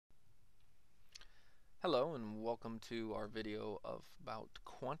Hello and welcome to our video about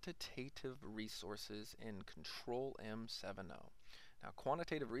quantitative resources in Control M70. Now,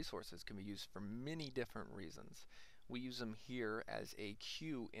 quantitative resources can be used for many different reasons. We use them here as a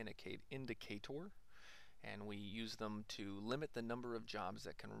queue indicator, and we use them to limit the number of jobs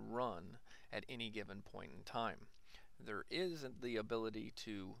that can run at any given point in time. There is the ability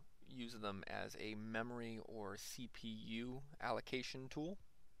to use them as a memory or CPU allocation tool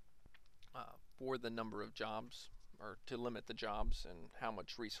for the number of jobs, or to limit the jobs and how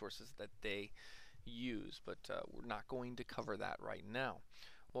much resources that they use, but we're not going to cover that right now.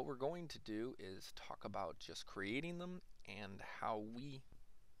 What we're going to do is talk about just creating them and how we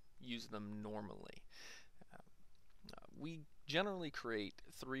use them normally. We generally create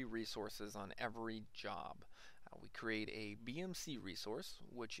 3 resources on every job. We create a BMC resource,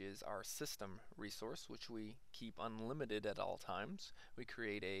 which is our system resource, which we keep unlimited at all times. We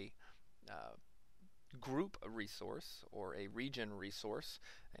create a group resource or a region resource.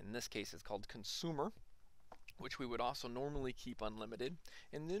 In this case, it's called consumer, which we would also normally keep unlimited.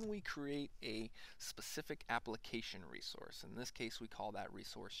 And then we create a specific application resource. In this case, we call that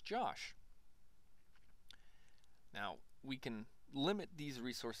resource Josh. Now, we can limit these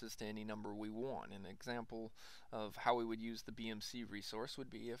resources to any number we want. An example of how we would use the BMC resource would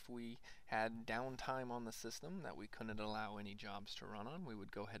be if we had downtime on the system that we couldn't allow any jobs to run on. We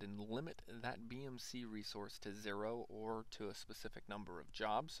would go ahead and limit that BMC resource to 0 or to a specific number of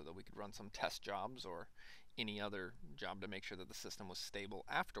jobs so that we could run some test jobs or any other job to make sure that the system was stable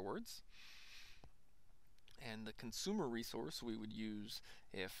afterwards. And the consumer resource we would use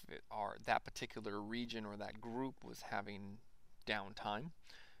if that particular region or that group was having downtime.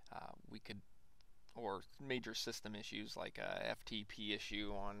 Or major system issues like a FTP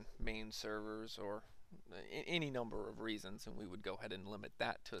issue on main servers, or any number of reasons, and we would go ahead and limit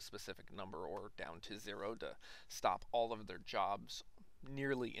that to a specific number or down to 0 to stop all of their jobs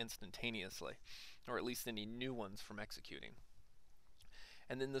nearly instantaneously, or at least any new ones from executing.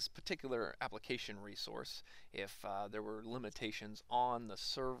 And then this particular application resource, if there were limitations on the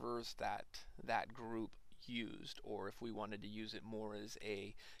servers that that group used, or if we wanted to use it more as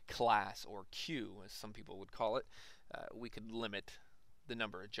a class or queue, as some people would call it, we could limit the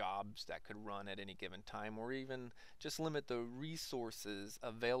number of jobs that could run at any given time, or even just limit the resources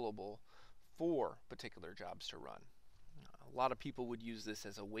available for particular jobs to run. A lot of people would use this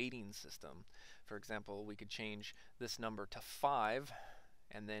as a weighting system. For example, we could change this number to 5,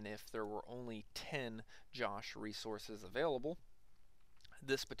 and then if there were only 10 Josh resources available,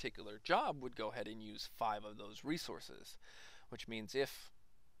 this particular job would go ahead and use 5 of those resources, which means if,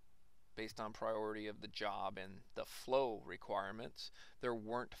 based on priority of the job and the flow requirements, there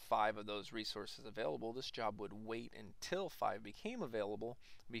weren't 5 of those resources available, this job would wait until 5 became available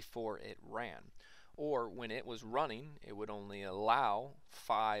before it ran. Or when it was running, it would only allow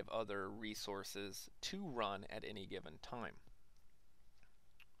 5 other resources to run at any given time.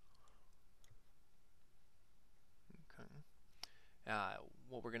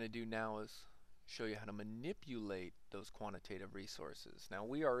 What we're going to do now is show you how to manipulate those quantitative resources. Now,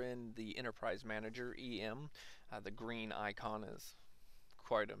 we are in the Enterprise Manager, EM. The green icon is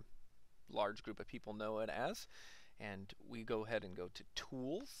quite a large group of people know it as. And we go ahead and go to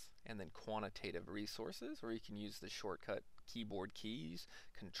Tools and then Quantitative Resources, where you can use the shortcut keyboard keys,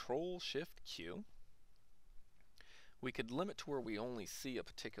 Control-Shift-Q. We could limit to where we only see a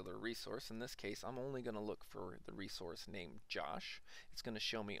particular resource. In this case, I'm only going to look for the resource named Josh. It's going to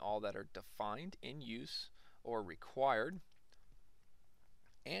show me all that are defined, in use, or required.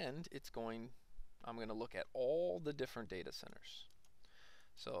 And I'm going to look at all the different data centers.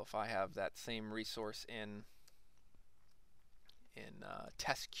 So if I have that same resource in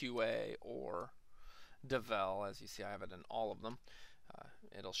Test QA or Devel, as you see I have it in all of them,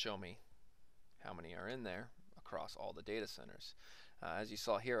 it'll show me how many are in there across all the data centers. As you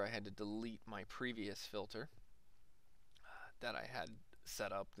saw here, I had to delete my previous filter that I had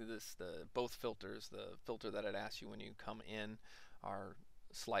set up. Both filters, the filter that it asks you when you come in, are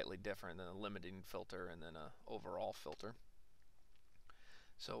slightly different than a limiting filter and then an overall filter.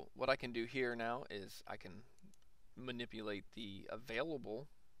 So what I can do here now is I can manipulate the available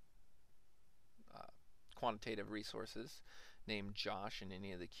quantitative resources named Josh in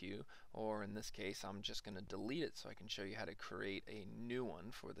any of the queue, or in this case I'm just going to delete it so I can show you how to create a new one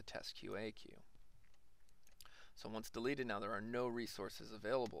for the test QA queue. So once deleted, now there are no resources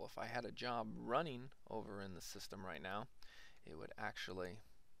available. If I had a job running over in the system right now, it would actually,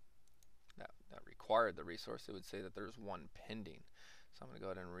 that required the resource, it would say that there's one pending. So I'm going to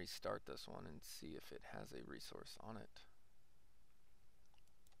go ahead and restart this one and see if it has a resource on it.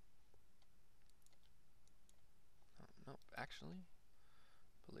 actually.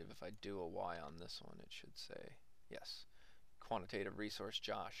 I believe if I do a Y on this one, it should say, yes, quantitative resource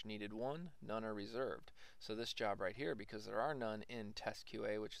Josh needed 1, none are reserved. So this job right here, because there are none in test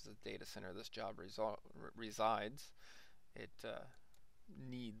QA, which is the data center this job resides, it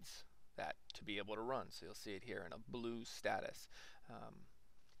needs that to be able to run. So you'll see it here in a blue status.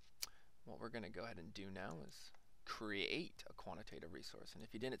 What we're going to go ahead and do now is create a quantitative resource. And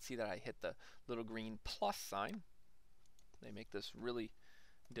if you didn't see that, I hit the little green plus sign. They make this really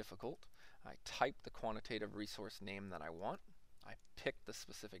difficult. I type the quantitative resource name that I want. I pick the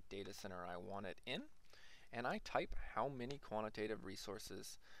specific data center I want it in, and I type how many quantitative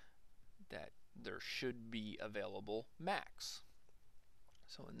resources that there should be available max.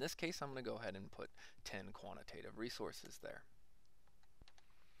 So in this case, I'm going to go ahead and put 10 quantitative resources there.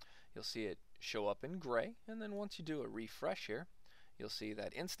 You'll see it show up in gray, and then once you do a refresh here, you'll see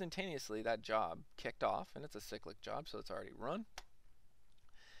that instantaneously that job kicked off, and it's a cyclic job, so it's already run.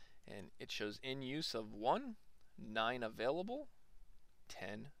 And it shows in use of 1, 9 available,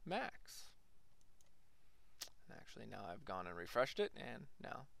 10 max. And actually now I've gone and refreshed it, and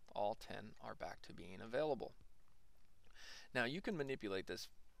now all 10 are back to being available. Now you can manipulate this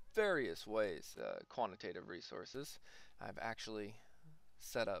various ways, quantitative resources. I've actually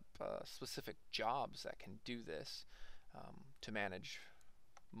set up specific jobs that can do this to manage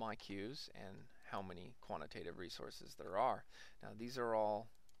my queues and how many quantitative resources there are. Now these are all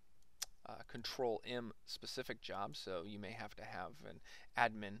Control M specific jobs, so you may have to have an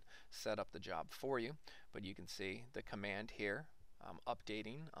admin set up the job for you, but you can see the command here. I'm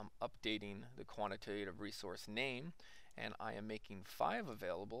updating the quantitative resource name, and I am making 5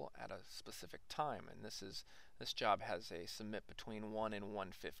 available at a specific time, and this job has a submit between 1 and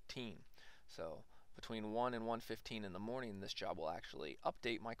 1:15. So between 1 and 1:15 in the morning, this job will actually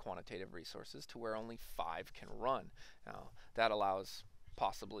update my quantitative resources to where only 5 can run. Now that allows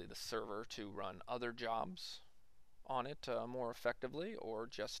possibly the server to run other jobs on it more effectively, or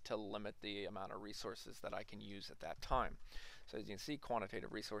just to limit the amount of resources that I can use at that time. So as you can see,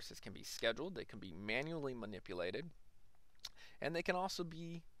 quantitative resources can be scheduled, they can be manually manipulated, and they can also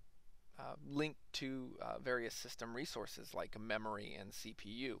be linked to various system resources like memory and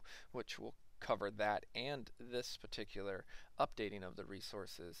CPU, which will cover that and this particular updating of the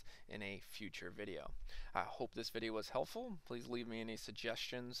resources in a future video. I hope this video was helpful. Please leave me any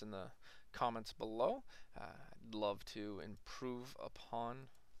suggestions in the comments below. I'd love to improve upon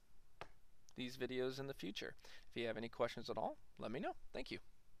these videos in the future. If you have any questions at all, let me know. Thank you.